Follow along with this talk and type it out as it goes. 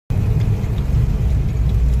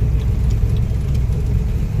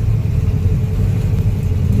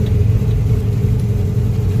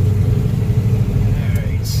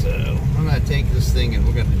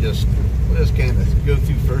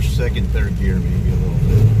maybe a little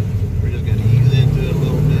bit. We're just going to ease into it a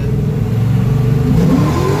little bit.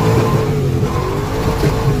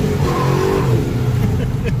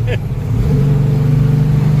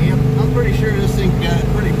 Yep, I'm pretty sure this thing got it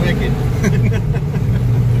pretty wicked.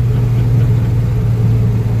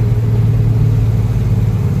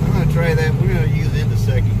 I'm going to try that. We're going to use it in the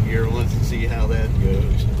second gear once and see how that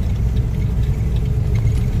goes.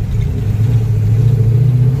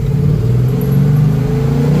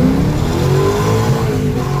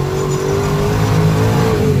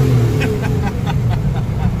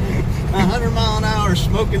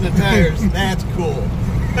 Smoking the tires, that's cool.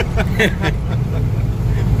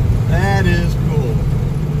 That is cool.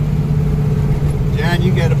 John,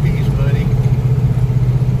 you got a piece, buddy.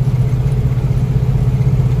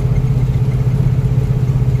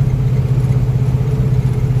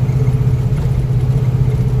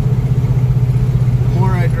 The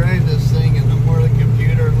more I drive this thing and the more the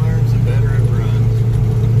computer learns, the better it runs.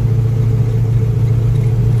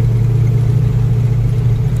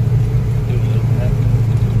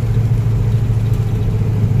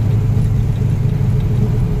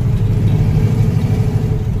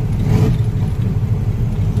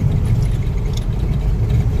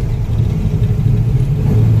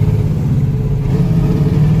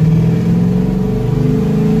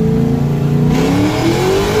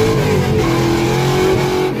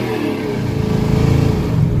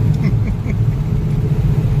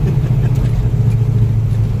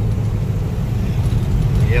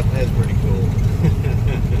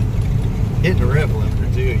 Hitting the rev limiter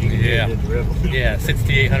too. You can hit the rev limiter. Yeah,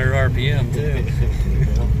 6,800 RPM too.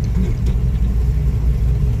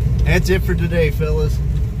 That's it for today, fellas.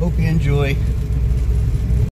 Hope you enjoy.